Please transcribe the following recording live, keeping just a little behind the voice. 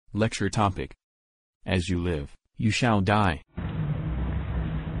Lecture topic. As you live, you shall die.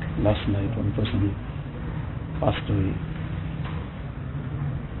 Last night one person passed away.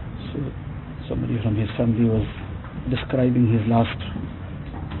 So somebody from his family was describing his last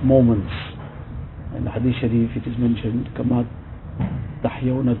moments. In the Hadith Sharif it is mentioned, Kama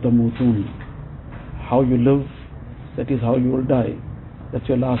tahyawna tamutun. How you live, that is how you will die. That's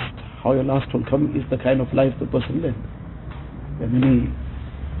your last. How your last will come is the kind of life the person led. There are many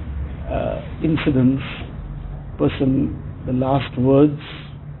incidents, the last words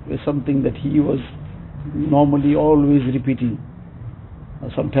were something that he was normally always repeating.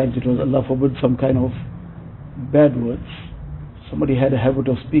 Sometimes it was, Allah forbid, some kind of bad words. Somebody had a habit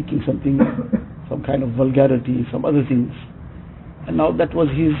of speaking something, some kind of vulgarity, some other things. And now that was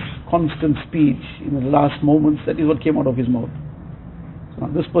his constant speech in the last moments. That is what came out of his mouth. So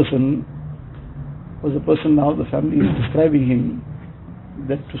now this person was a person, now the family is describing him,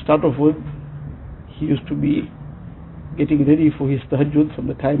 that to start off with, he used to be getting ready for his tahajjud from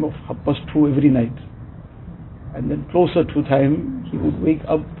the time of 2:30 every night. And then closer to time, he would wake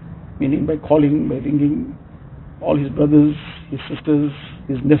up, meaning by calling, by ringing all his brothers, his sisters,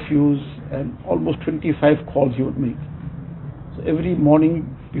 his nephews, and almost 25 calls he would make. So every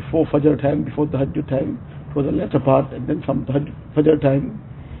morning before Fajr time, before tahajjud time, it was the latter part, and then some Fajr time,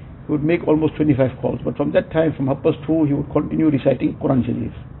 he would make almost 25 calls. But from that time, from 2:30, he would continue reciting Quran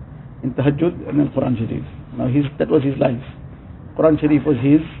Sharif in tahajjud and then Quran Sharif. Now that was his life. Quran Sharif was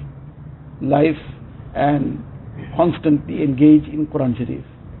his life, and constantly engaged in Quran Sharif.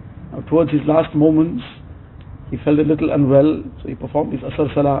 Now towards his last moments, he felt a little unwell, so he performed his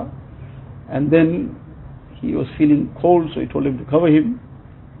Asr Salah, and then he was feeling cold, so he told him to cover him,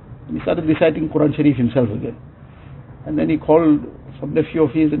 and he started reciting Quran Sharif himself again. And then he called some nephew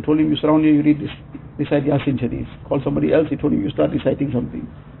of his and told him, you surround you recite Yasin Sharif. Called somebody else, he told him, you start reciting something.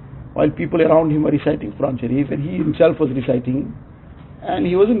 While people around him were reciting Quran Sharif, and he himself was reciting, and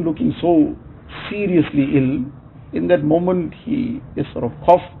he wasn't looking so seriously ill. In that moment, he just sort of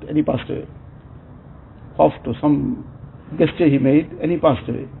coughed and he passed away. Coughed or some gesture he made and he passed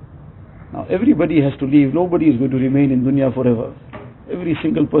away. Now everybody has to leave. Nobody is going to remain in dunya forever. Every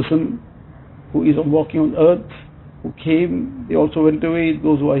single person who is walking on earth, who came, they also went away.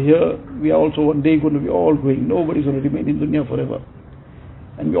 Those who are here, we are also one day going to be all going. Nobody is going to remain in dunya forever.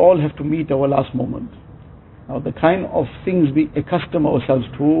 And we all have to meet our last moment. Now the kind of things we accustom ourselves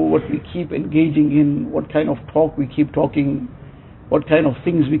to, what we keep engaging in, what kind of talk we keep talking, what kind of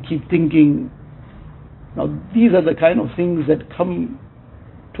things we keep thinking. Now these are the kind of things that come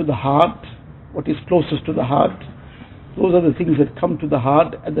to the heart, what is closest to the heart. Those are the things that come to the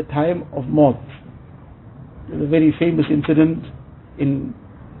heart at the time of maut. There's a very famous incident in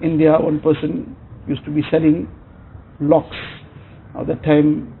India. One person used to be selling locks. Now that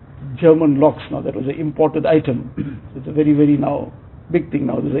time, German locks, now that was an imported item. It's a very, very now big thing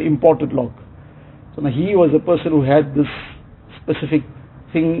now. There's an imported lock. So now he was a person who had this specific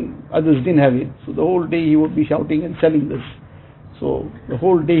thing, others didn't have it. So the whole day he would be shouting and selling this. So the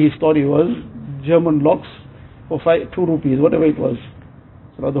whole day his story was German locks for 2 rupees, whatever it was.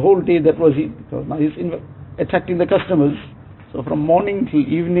 So now the whole day that was it. Because now he's attracting the customers. So from morning till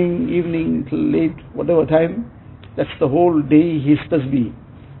evening till late, whatever time, that's the whole day his tasbih.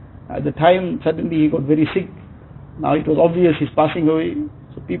 At the time, suddenly he got very sick. Now it was obvious he's passing away.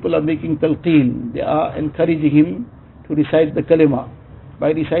 So people are making talqeen. They are encouraging him to recite the kalima.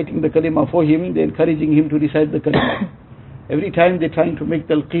 By reciting the kalima for him, they're encouraging him to recite the kalima. Every time they're trying to make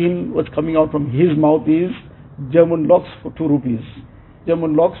talqeen, what's coming out from his mouth is German locks for 2 rupees.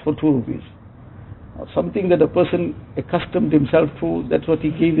 German locks for 2 rupees. Something that a person accustomed himself to, that's what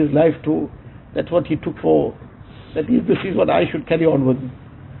he gave his life to, that's what he took for. That is, this is what I should carry on with.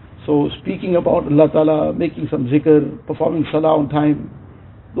 So speaking about Allah Ta'ala, making some zikr, performing salah on time,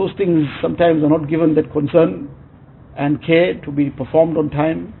 those things sometimes are not given that concern and care to be performed on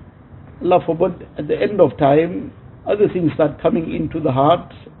time. Allah forbid, at the end of time, other things start coming into the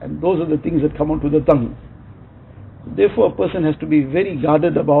heart, and those are the things that come onto the tongue. Therefore a person has to be very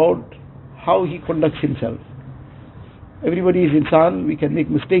guarded about how he conducts himself. Everybody is insan, we can make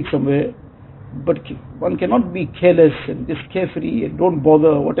mistakes somewhere, but one cannot be careless and just carefree and don't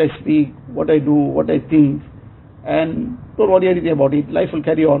bother what I speak, what I do, what I think, and don't worry anything about it. Life will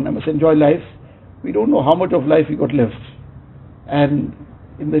carry on. I must enjoy life. We don't know how much of life we got left. And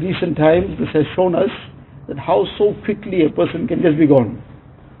in the recent times, this has shown us that how so quickly a person can just be gone.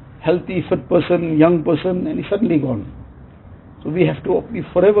 Healthy, fit person, young person, and he's suddenly gone. So we have to be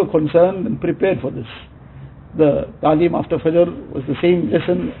forever concerned and prepared for this. The Talim after Fajr was the same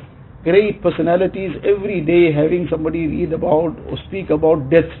lesson great personalities every day having somebody read about or speak about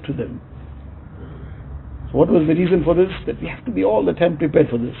death to them. So what was the reason for this? That we have to be all the time prepared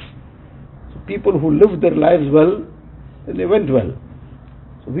for this. So people who lived their lives well, then they went well.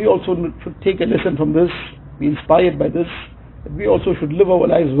 So we also should take a lesson from this, be inspired by this, that we also should live our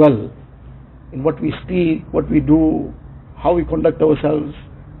lives well in what we speak, what we do, how we conduct ourselves,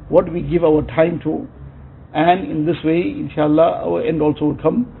 what we give our time to, and in this way, inshallah, our end also will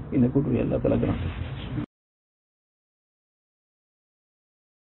come in a good way. Allah Ta'ala grant us.